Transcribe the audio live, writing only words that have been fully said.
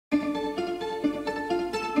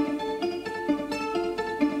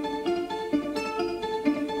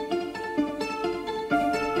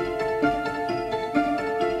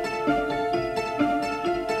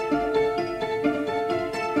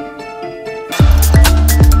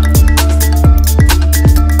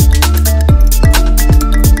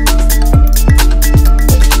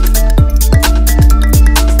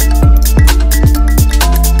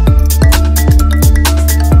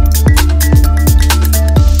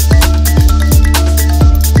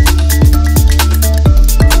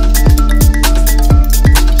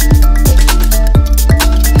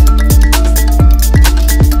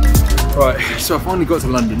finally got to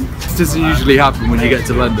London. This doesn't usually happen when you get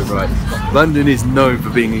to London, right? London is known for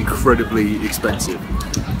being incredibly expensive.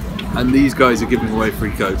 And these guys are giving away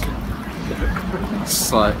free Coke.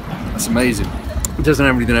 It's like, that's amazing. It doesn't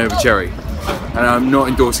have anything over cherry. And I'm not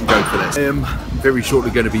endorsing Coke for this. I am very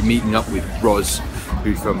shortly going to be meeting up with Roz,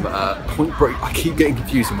 who's from Point Break. I keep getting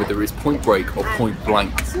confused whether it's Point Break or Point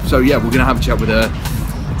Blank. So yeah, we're going to have a chat with her,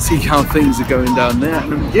 see how things are going down there.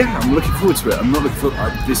 And yeah, I'm looking forward to it. I'm not looking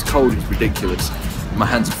forward, this cold is ridiculous. My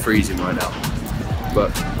hands are freezing right now.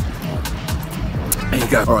 But there you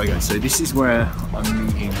go. Alright guys, so this is where I'm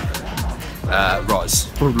meeting Roz.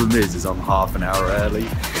 Problem is I'm half an hour early.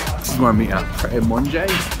 This is where I'm meeting at Pret a Manger. I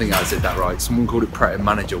think I said that right. Someone called it Pret a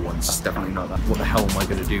Manager once. It's definitely not that. What the hell am I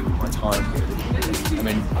going to do with my time? I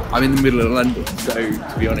mean, I'm in the middle of London, so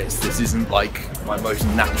to be honest, this isn't like my most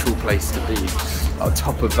natural place to be. On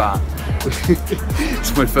top of that,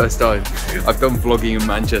 it's my first time. I've done vlogging in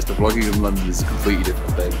Manchester. Vlogging in London is a completely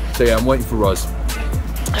different thing. So yeah, I'm waiting for Roz.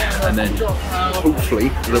 And then hopefully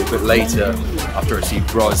a little bit later, after I see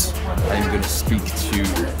Roz, I'm going to speak to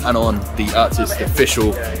Anon, the artist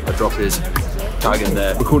official. I'll drop his tag in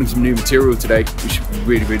there. Recording some new material today, which should be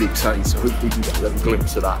really, really exciting. So hopefully we can get a little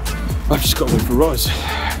glimpse of that. I've just got to wait for Roz.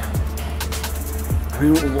 I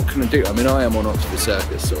mean, what can I do? I mean, I am on Oxford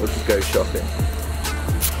Circus, so I could go shopping.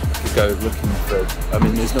 I could go looking for. I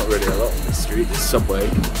mean, there's not really a lot on the street. There's Subway,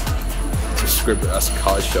 there's a Scribble, that's a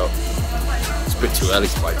card shop. It's a bit too early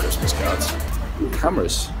to buy Christmas cards.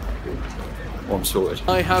 Cameras. Well, I'm sorted.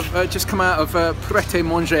 I have just come out of Pret a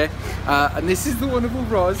Manger, and this is the wonderful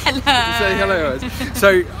Roz. Hello. Say hello, Roz.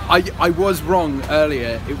 So I was wrong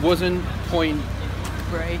earlier. It wasn't Point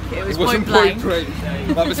Break. It was wasn't Point Break.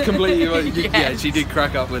 That was completely. Yes. Yeah, she did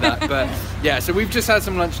crack up with that. But yeah, so we've just had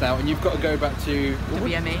some lunch now, and you've got to go back to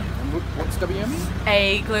WME. What's WME?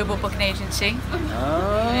 A global booking agency.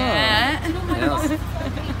 Oh. Yeah. Yes.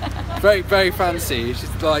 Very, very fancy. It's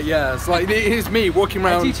just like, yeah, it's like, here's me walking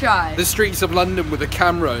around the streets of London with a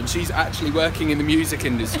camera, and she's actually working in the music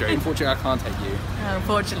industry. Unfortunately, I can't take you.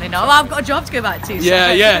 Unfortunately, no. Well, I've got a job to go back to. So.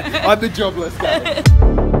 Yeah, yeah. I'm the jobless guy.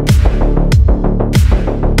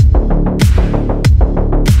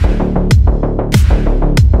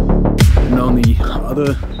 And on the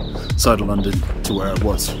other side of London to where I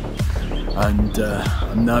was, and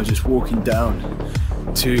I'm now just walking down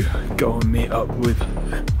to go and meet up with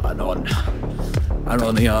Anon,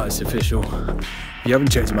 the artist official. If you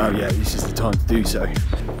haven't checked him out yet, this is the time to do so.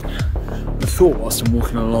 I thought whilst I'm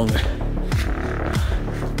walking along,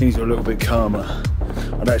 things are a little bit calmer,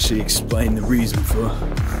 I'd actually explain the reason for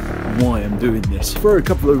why I'm doing this. For a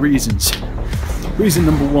couple of reasons. Reason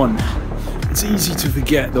number one, it's easy to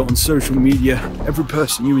forget that on social media, every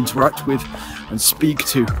person you interact with and speak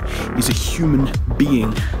to is a human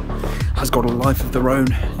being, has got a life of their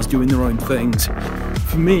own, is doing their own things.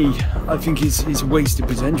 For me, I think it's a wasted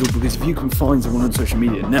potential, because if you can find someone on social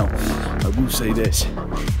media now, I will say this,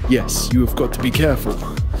 yes, you have got to be careful.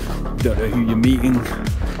 You don't know who you're meeting,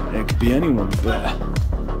 it could be anyone, but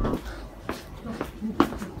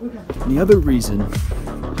the other reason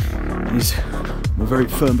is I'm a very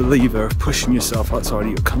firm believer of pushing yourself outside of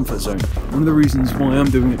your comfort zone. One of the reasons why I'm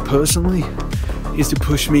doing it personally is to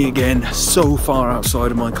push me again so far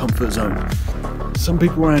outside of my comfort zone. Some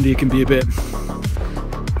people around here can be a bit,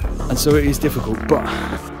 and so it is difficult, but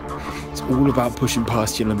it's all about pushing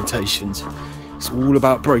past your limitations. It's all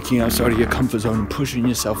about breaking outside of your comfort zone and pushing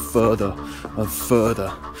yourself further and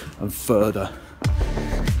further and further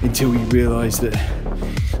until you realise that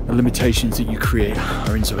the limitations that you create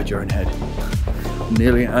are inside your own head. I'm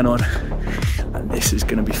nearly at Anon, and this is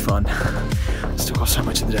going to be fun. Still got so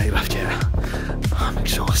much of the day left here. I'm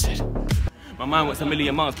exhausted. My mind was a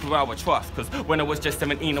million miles per hour, trust, cause when I was just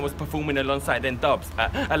 17 I was performing alongside them dubs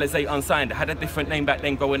at Alizé Unsigned. I had a different name back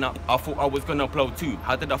then growing up. I thought I was gonna blow too.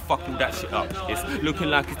 How did I fuck all that shit up? It's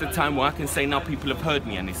looking like it's the time where I can say now people have heard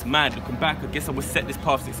me, and it's mad. Looking back, I guess I was set this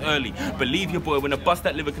path this early. Believe your boy, when I bust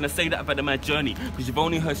that lyric and I say that I've had a mad journey, cause you've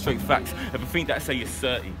only heard straight facts. Everything that I say is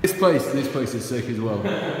certain. This place is sick as well.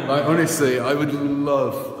 Like, honestly, I would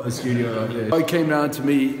love a studio like this. I came down to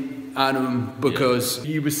meet Anon because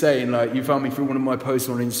you were saying, like, you found me through one of my posts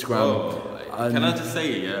on Instagram. Can I just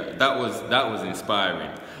say, yeah, that was inspiring.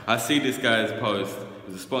 I see this guy's post, it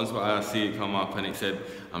was a sponsor, I see it come up and it said,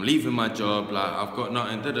 I'm leaving my job, like I've got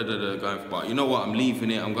nothing, going for, but you know what, I'm leaving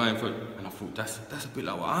it, I'm going for it. And I thought, that's a bit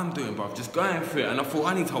like what I'm doing, bro, just going for it. And I thought,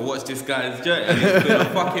 I need to watch this guy's journey. And it's been a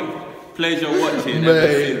fucking pleasure watching.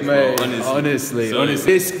 Honestly.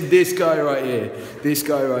 This guy right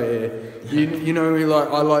here. You know me, like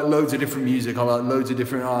I like loads of different music, I like loads of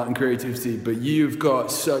different art and creativity, but you've got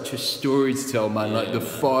such a story to tell, man. Like the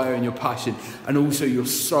fire and your passion, and also you're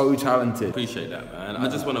so talented. Appreciate that, man. I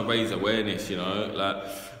just want to raise awareness, you know, like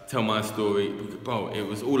tell my story. Bro, it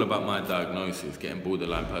was all about my diagnosis, getting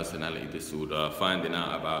borderline personality disorder, finding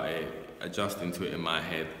out about it, adjusting to it in my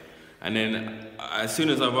head. And then as soon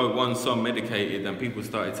as I wrote one song, Medicated, and people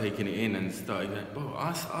started taking it in and started going, bro,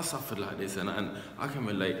 I suffered like this and I can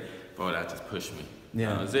relate. Bro, that just pushed me.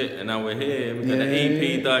 Yeah. That was it. And now we're here. We've got the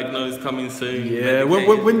EP Diagnosed coming soon. Yeah.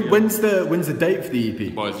 When's the date for the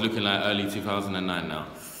EP? Bro, it's looking like early 2009 now.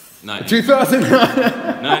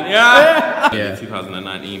 2009? Yeah.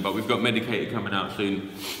 2019, but we've got Medicated coming out soon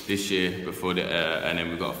this year before the, and then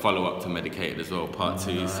we've got a follow-up to Medicated as well, part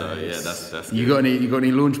 2. So yeah, that's you got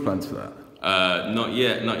any launch plans for that? Not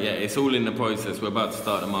yet. It's all in the process. We're about to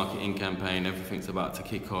start the marketing campaign. Everything's about to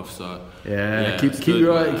kick off. So keep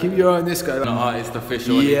your eye on this guy. The Artist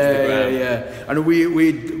Official on Instagram. Yeah. And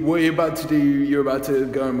what are you about to do? You're about to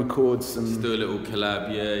go and record some. Just do a little collab.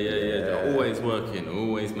 Yeah. Always working.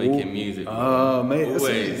 Always making music. Oh, mate.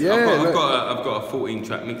 Always. I've got a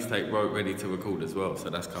 14-track mixtape ready to record as well. So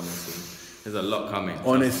that's coming soon. There's a lot coming.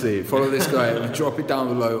 Honestly, follow this guy. Drop it down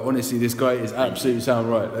below. Honestly, this guy is absolutely sound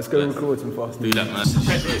right. Let's go record some fast. Do that, man.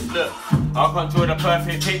 Check this, look. I can't draw the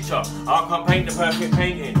perfect picture. I can't paint the perfect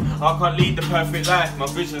painting. I can't lead the perfect life. My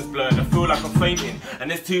vision's blurred. I feel like I'm fainting. And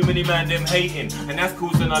there's too many man them hating. And that's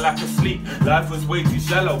causing a lack of sleep. Life was way too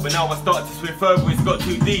shallow, but now I start to swim further. It's got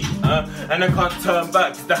too deep. And I can't turn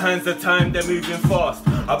back. Cause the hands of time, they're moving fast.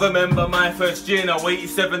 I remember my first year. Now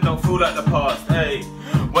 87 don't feel like the past. Hey.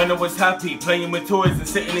 When I was happy, playing with toys and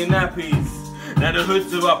sitting in nappies. Now the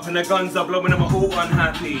hoods are up and the guns are blowing and I'm all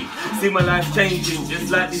unhappy. See my life changing, just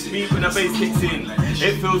like this beat when the bass kicks in.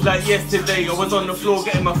 It feels like yesterday I was on the floor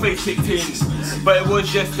getting my face kicked in. But it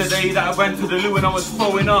was yesterday that I ran to the loo and I was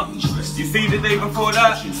throwing up. You see the day before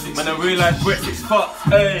that? Man, I realised Brexit's fucked,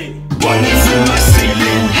 hey. Running to my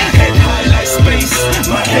ceiling, head high like space.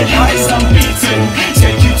 My head high is unbeaten.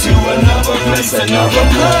 Take you to another place, another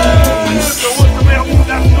place.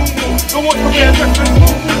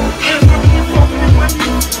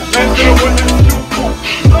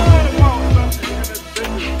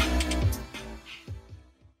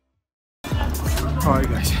 Alright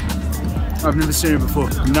guys, I've never seen it before.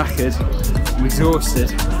 I'm knackered, I'm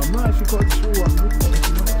exhausted. I'm not actually quite sure what I'm looking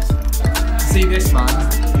for. See this man?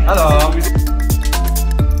 Hello.